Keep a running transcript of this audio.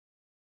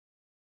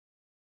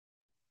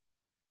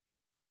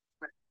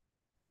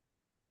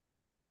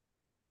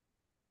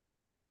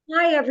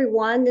Hi,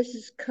 everyone. This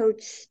is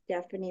Coach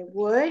Stephanie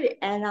Wood,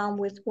 and I'm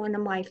with one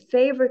of my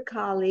favorite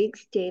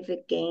colleagues,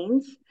 David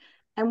Gaines.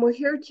 And we're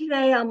here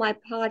today on my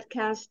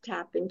podcast,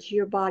 Tap Into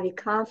Your Body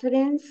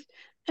Confidence.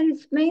 And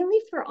it's mainly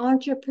for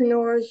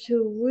entrepreneurs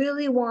who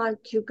really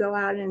want to go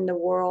out in the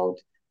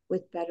world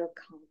with better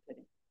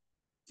confidence.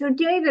 So,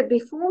 David,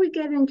 before we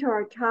get into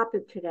our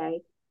topic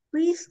today,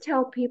 please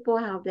tell people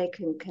how they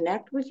can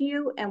connect with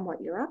you and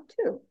what you're up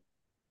to.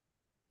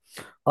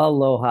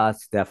 Aloha,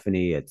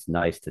 Stephanie. It's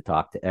nice to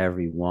talk to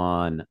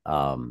everyone.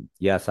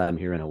 Yes, I'm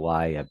here in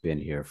Hawaii. I've been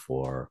here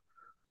for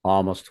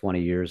almost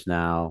 20 years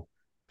now.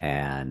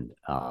 And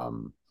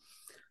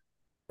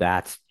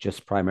that's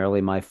just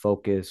primarily my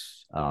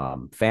focus.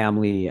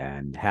 Family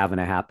and having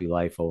a happy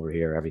life over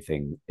here.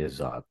 Everything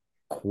is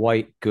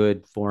quite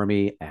good for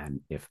me.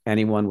 And if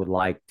anyone would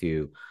like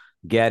to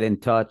get in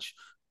touch,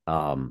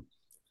 um,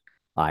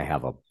 I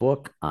have a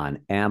book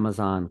on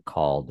Amazon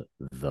called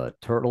The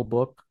Turtle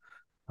Book.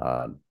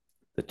 Uh,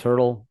 the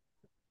turtle,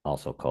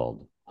 also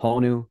called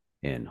Honu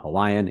in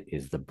Hawaiian,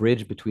 is the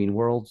bridge between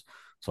worlds.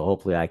 So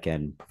hopefully I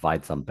can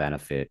provide some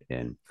benefit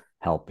in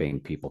helping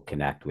people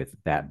connect with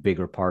that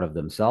bigger part of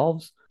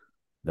themselves,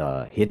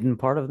 the hidden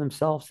part of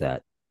themselves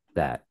that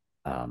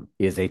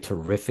is a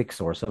terrific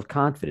source of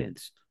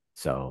confidence.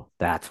 So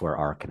that's where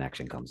our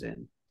connection comes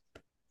in.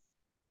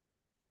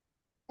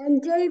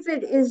 And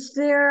David, is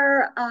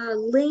there a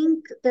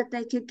link that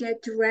they could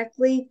get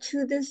directly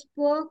to this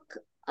book,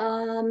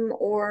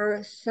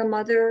 or some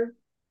other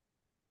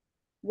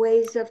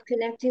ways of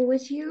connecting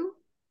with you?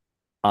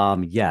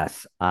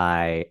 Yes,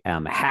 I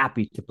am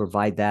happy to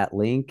provide that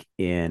link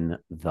in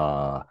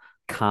the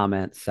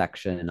comment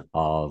section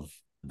of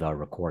the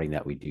recording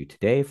that we do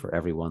today for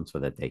everyone so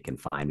that they can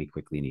find me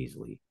quickly and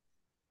easily.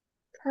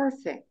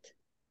 Perfect.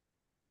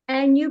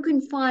 And you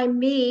can find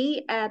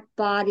me at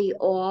Body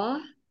Awe,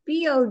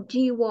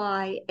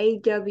 BODYAWE.com.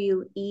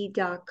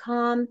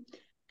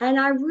 And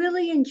I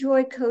really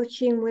enjoy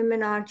coaching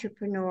women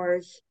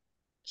entrepreneurs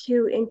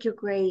to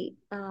integrate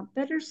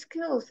better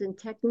skills and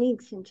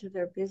techniques into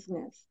their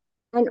business,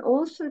 and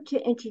also to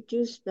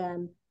introduce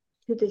them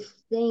to this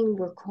thing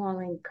we're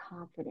calling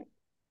confidence.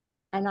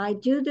 And I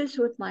do this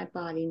with my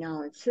body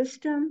knowledge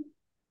system.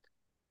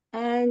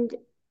 And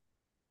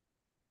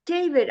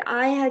David,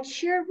 I had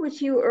shared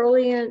with you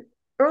earlier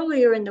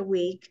in the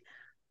week.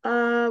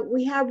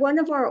 We had one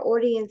of our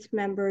audience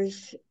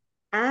members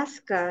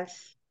ask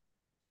us,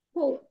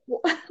 "Well,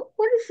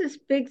 what is this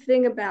big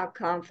thing about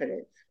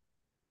confidence?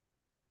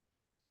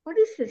 What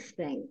is this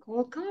thing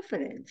called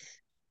confidence?"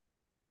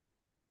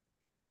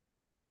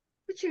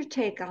 What's your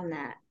take on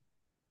that?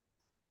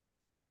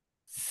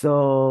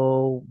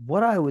 So,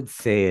 what I would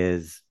say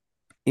is,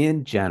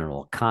 in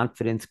general,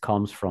 confidence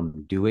comes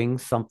from doing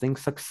something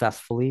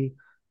successfully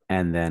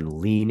and then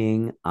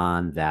leaning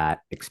on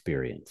that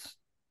experience.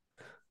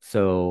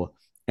 So,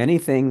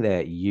 anything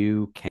that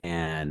you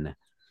can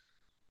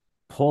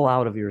pull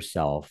out of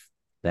yourself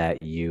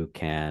that you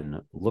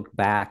can look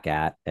back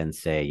at and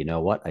say, you know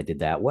what, I did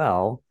that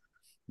well.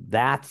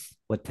 That's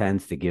what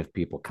tends to give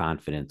people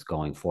confidence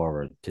going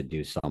forward to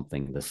do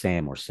something the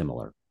same or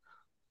similar.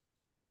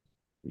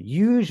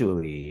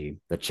 Usually,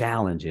 the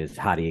challenge is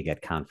how do you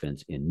get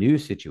confidence in new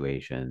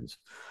situations?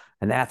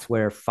 And that's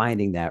where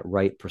finding that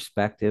right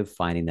perspective,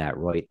 finding that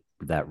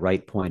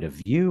right point of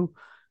view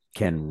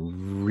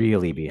can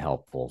really be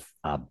helpful.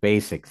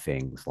 Basic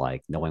things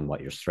like knowing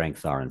what your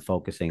strengths are and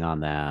focusing on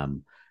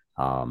them,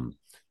 um,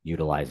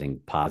 utilizing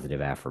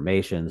positive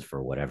affirmations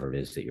for whatever it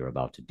is that you're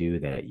about to do,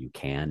 that you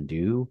can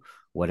do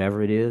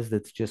whatever it is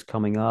that's just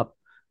coming up.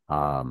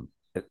 Um,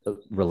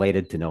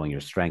 Related to knowing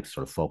your strengths,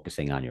 sort of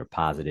focusing on your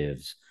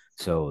positives.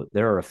 So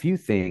there are a few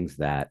things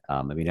that,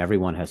 I mean,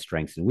 everyone has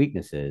strengths and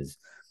weaknesses,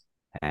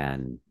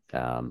 and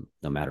no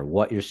matter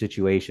what your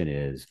situation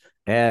is,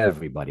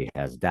 everybody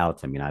has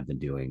doubts. I mean, I've been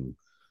doing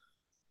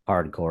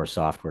hardcore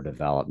software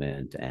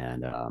development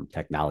and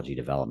technology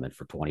development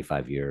for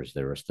 25 years.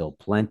 There are still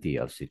plenty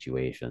of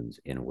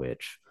situations in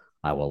which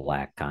I will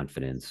lack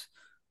confidence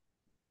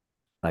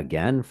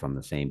again from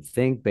the same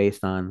thing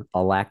based on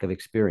a lack of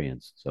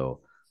experience.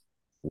 So,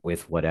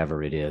 with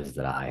whatever it is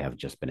that I have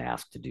just been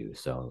asked to do.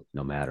 So,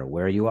 no matter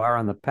where you are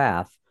on the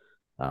path,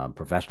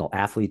 professional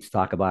athletes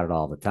talk about it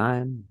all the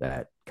time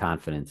that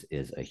confidence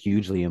is a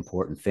hugely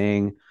important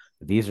thing.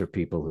 These are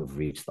people who've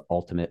reached the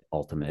ultimate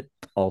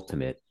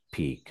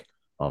peak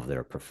of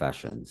their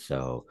profession.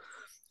 So,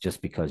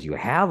 just because you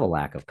have a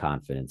lack of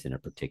confidence in a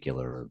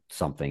particular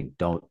something,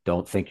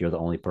 don't think you're the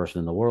only person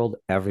in the world.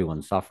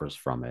 Everyone suffers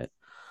from it.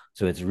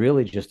 So it's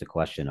really just a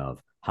question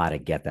of how to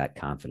get that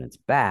confidence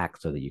back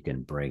so that you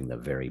can bring the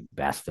very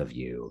best of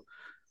you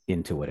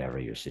into whatever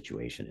your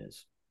situation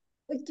is.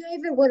 But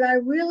David, what I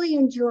really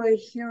enjoyed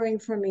hearing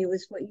from you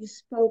is what you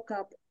spoke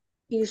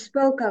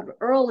of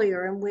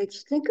earlier, in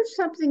which think of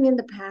something in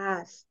the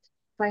past,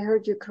 if I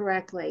heard you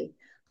correctly.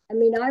 I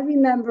mean, I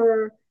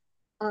remember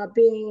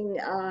being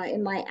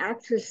in my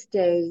actress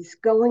days,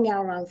 going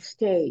out on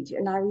stage,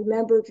 and I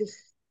remember just,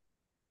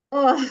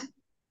 oh,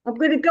 I'm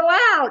going to go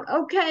out.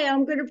 Okay,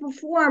 I'm going to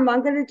perform.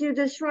 I'm going to do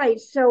this right.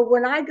 So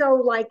when I go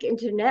like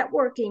into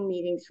networking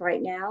meetings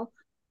right now,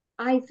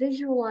 I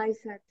visualize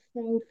that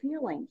same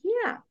feeling.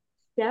 Yeah,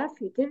 Steph,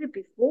 you did it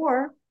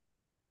before.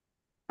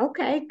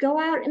 Okay, go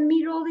out and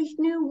meet all these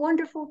new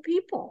wonderful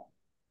people.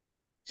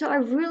 So I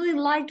really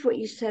liked what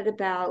you said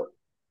about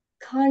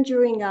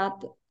conjuring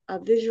up a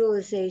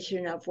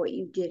visualization of what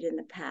you did in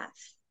the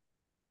past.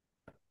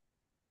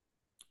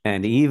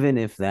 And even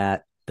if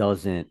that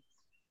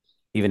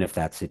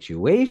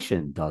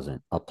situation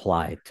doesn't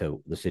apply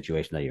to the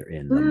situation that you're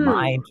in,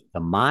 Mm. the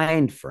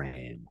mind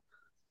frame,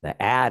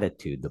 the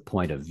attitude, the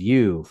point of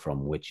view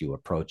from which you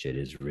approach it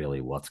is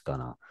really what's going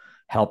to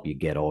help you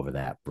get over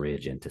that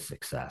bridge into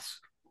success.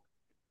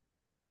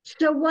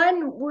 So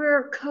when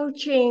we're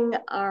coaching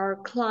our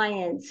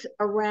clients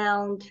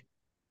around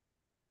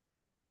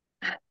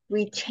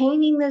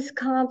retaining this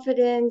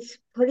confidence,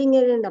 putting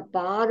it in a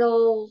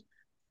bottle,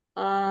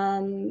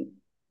 um,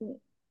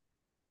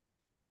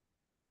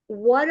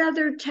 what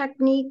other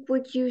technique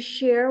would you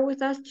share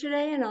with us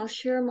today? And I'll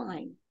share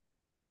mine.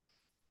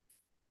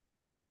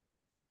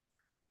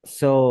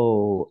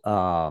 So,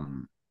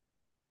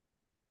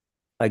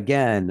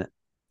 again,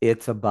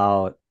 it's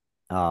about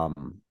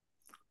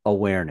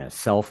awareness,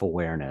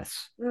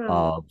 self-awareness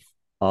Mm.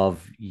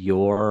 of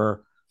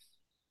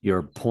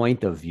your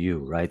point of view,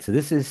 right? So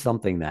this is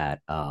something that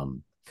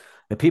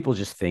people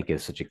just think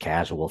is such a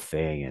casual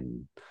thing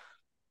and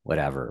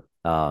whatever.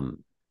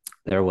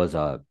 There was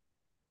a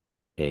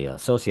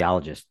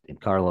sociologist in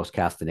Carlos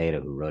Castaneda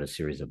who wrote a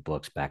series of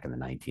books back in the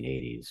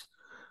 1980s,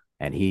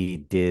 and he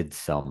did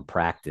some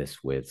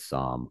practice with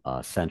some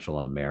Central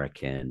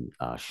American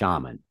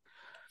shaman.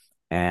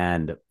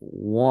 And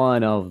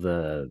one of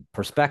the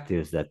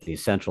perspectives that the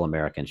Central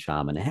American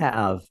shaman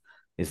have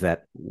is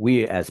that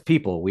we, as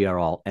people, we are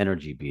all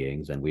energy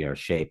beings, and we are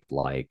shaped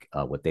like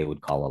what they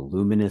would call a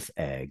luminous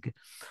egg.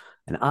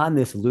 And on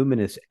this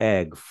luminous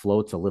egg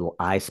floats a little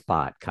eye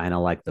spot, kind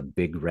of like the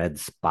big red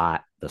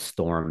spot, the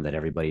storm that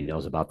everybody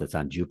knows about that's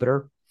on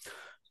Jupiter,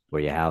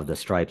 where you have the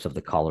stripes of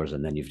the colors,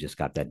 and then you've just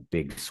got that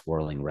big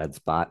swirling red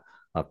spot.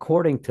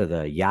 According to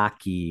the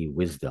Yaqui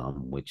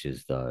wisdom, which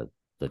is the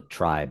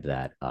tribe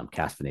that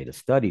Castaneda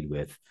studied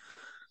with,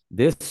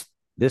 this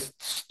this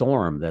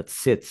storm that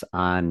sits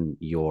on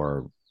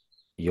your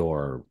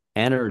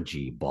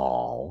energy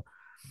ball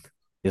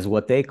is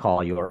what they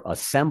call your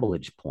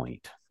assemblage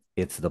point.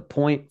 It's the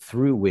point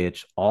through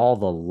which all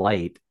the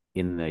light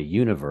in the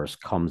universe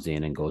comes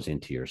in and goes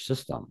into your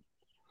system.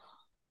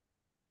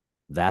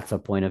 That's a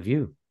point of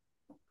view.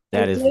 Hey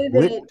That is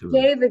literally.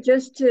 David,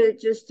 just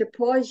to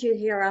pause you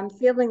here, I'm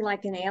feeling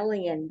like an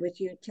alien with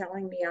you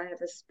telling me I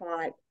have a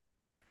spot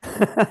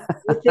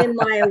within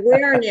my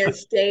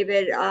awareness,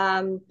 David.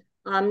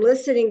 I'm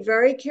listening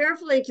very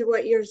carefully to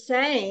what you're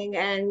saying,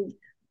 and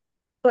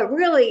but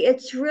really,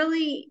 it's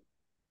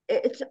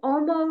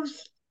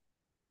almost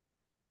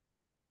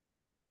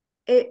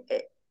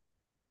it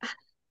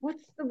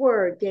what's the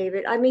word,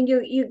 David? I mean,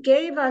 you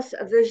gave us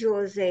a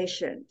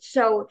visualization.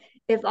 So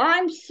if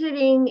I'm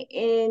sitting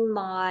in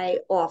my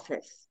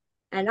office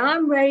and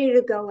I'm ready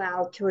to go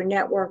out to a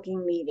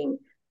networking meeting,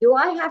 do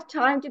I have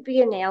time to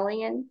be an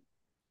alien?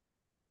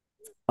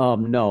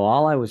 No,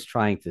 all I was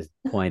trying to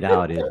point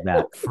out is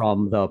that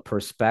from the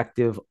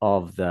perspective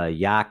of the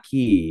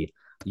Yaqui,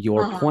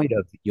 Uh-huh.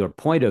 your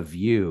point of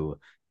view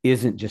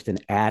isn't just an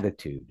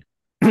attitude.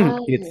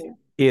 it's Oh,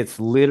 it's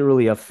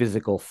literally a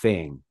physical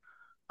thing,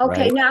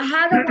 okay. right? Now,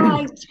 how do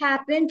I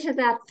tap into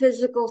that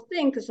physical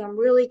thing? Because I'm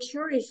really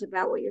curious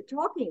about what you're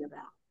talking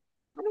about.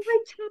 How do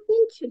I tap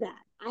into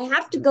that? I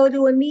have to go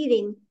to a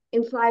meeting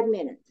in 5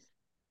 minutes.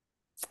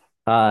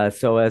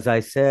 So as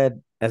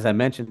I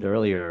mentioned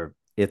earlier,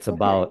 it's Okay.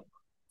 about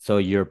so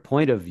your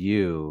point of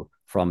view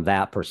from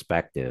that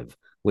perspective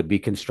would be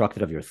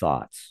constructed of your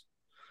thoughts.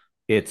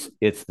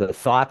 It's the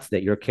thoughts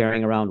that you're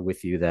carrying around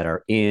with you that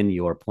are in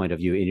your point of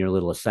view, in your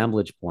little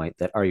assemblage point,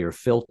 that are your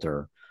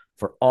filter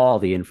for all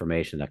the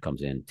information that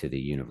comes into the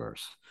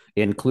universe,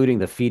 including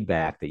the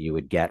feedback that you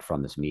would get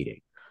from this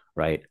meeting,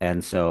 right?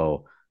 And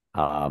so,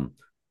 um,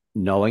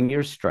 knowing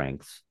your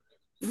strengths,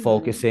 Mhm.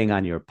 focusing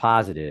on your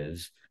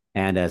positives,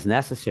 and as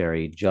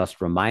necessary,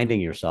 just reminding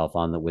yourself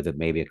on the with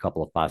maybe a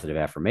couple of positive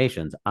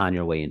affirmations on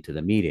your way into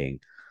the meeting.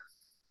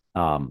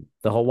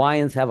 The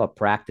Hawaiians have a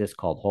practice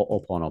called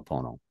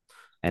Ho'oponopono,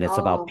 and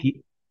Oh,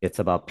 it's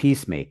about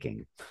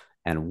peacemaking.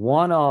 And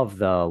one of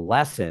the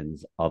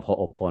lessons of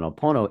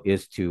Ho'oponopono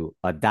is to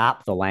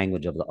adopt the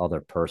language of the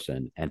other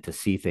person and to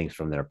see things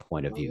from their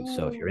point of view.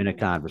 So if you're in a oh,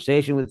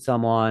 conversation with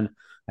someone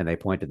and they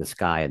point to the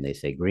sky and they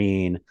say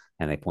green,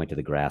 and they point to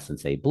the grass and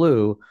say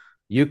blue,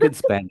 you could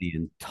spend the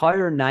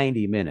entire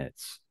 90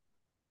 minutes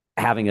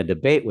having a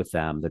debate with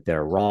them that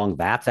they're wrong.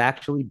 That's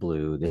actually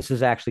blue. This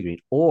is actually green.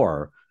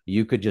 Or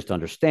you could just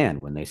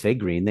understand when they say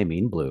green, they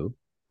mean blue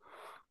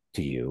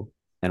to you.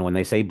 And when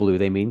they say blue,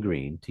 they mean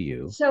green to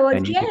you. so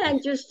And you could again,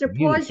 just just to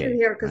pause you communicate,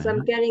 here, because right?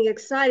 I'm getting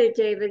excited,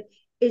 David,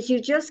 is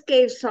you just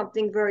gave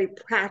something very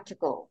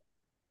practical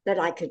that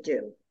I could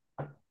do.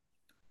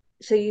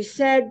 So you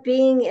said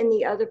being in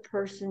the other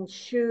person's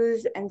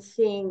shoes and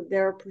seeing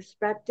their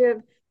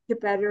perspective to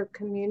better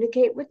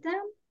communicate with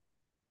them.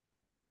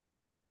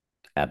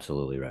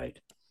 Absolutely right.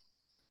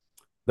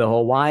 The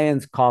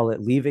Hawaiians call it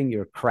leaving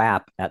your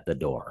crap at the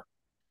door.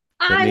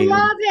 That I means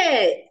love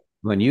it.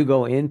 when you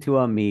go into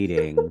a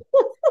meeting,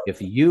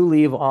 if you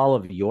leave all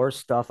of your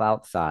stuff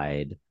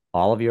outside,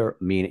 all of your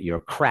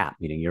crap,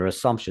 meaning your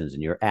assumptions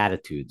and your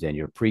attitudes and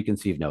your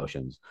preconceived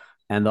notions,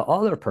 and the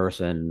other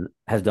person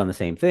has done the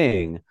same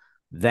thing,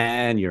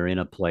 then you're in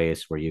a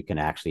place where you can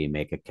actually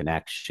make a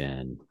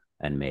connection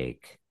and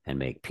make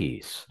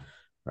peace,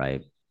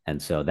 right?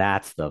 And so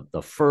that's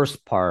the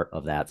first part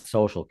of that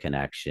social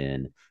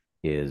connection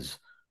is,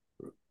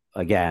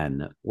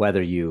 again,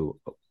 whether you're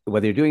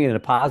doing it in a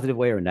positive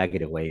way or a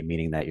negative way,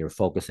 meaning that you're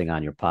focusing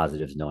on your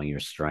positives, knowing your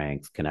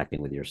strengths,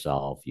 connecting with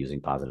yourself,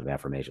 using positive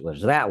affirmation, whether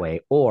it's that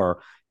way,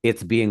 or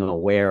it's being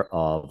aware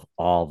of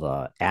all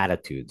the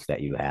attitudes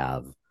that you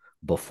have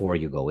before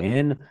you go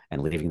in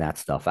and leaving that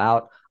stuff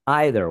out.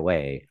 Either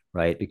way,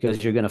 right?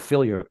 Because you're going to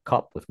fill your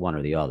cup with one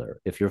or the other.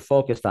 If you're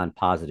focused on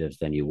positives,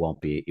 then you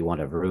won't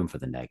have room for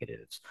the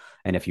negatives.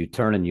 And if you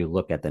turn and you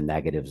look at the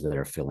negatives that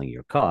are filling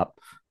your cup,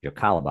 your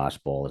calabash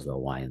bowl, as the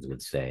Hawaiians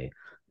would say,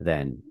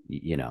 then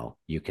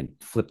you can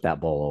flip that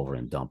bowl over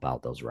and dump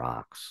out those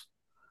rocks.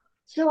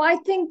 So I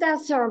think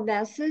that's our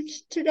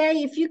message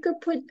today. If you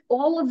could put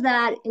all of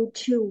that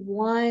into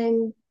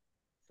one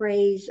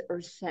phrase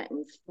or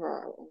sentence for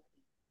our,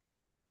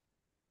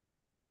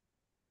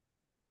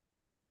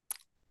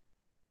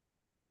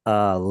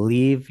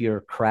 Leave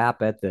your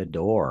crap at the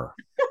door.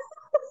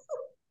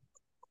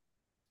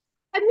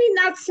 I mean,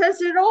 that says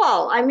it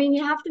all. I mean,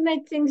 you have to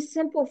make things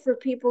simple for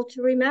people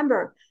to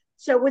remember.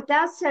 So, with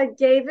that said,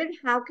 David,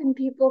 how can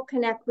people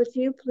connect with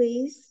you,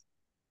 please?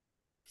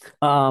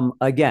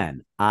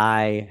 Again,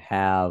 I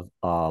have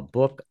a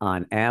book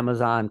on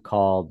Amazon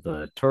called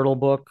The Turtle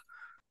Book.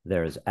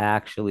 There's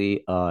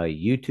actually a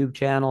YouTube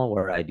channel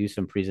where I do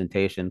some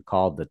presentation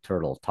called The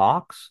Turtle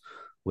Talks,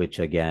 which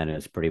again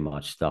is pretty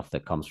much stuff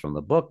that comes from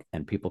the book,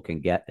 and people can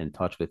get in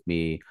touch with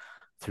me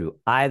through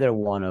either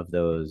one of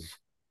those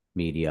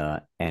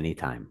media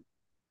anytime.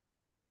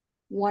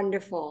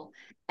 Wonderful.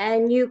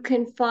 And you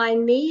can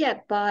find me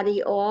at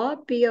Body Awe,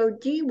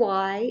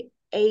 BODYAWE,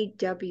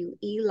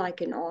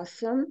 like an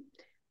awesome,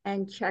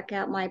 and check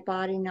out my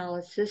body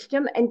knowledge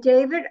system. And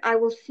David, I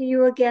will see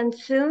you again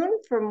soon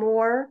for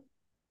more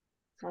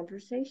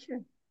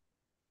conversation.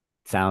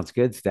 Sounds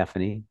good,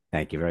 Stephanie.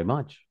 Thank you very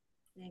much.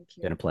 Thank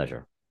Been you. a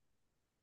pleasure.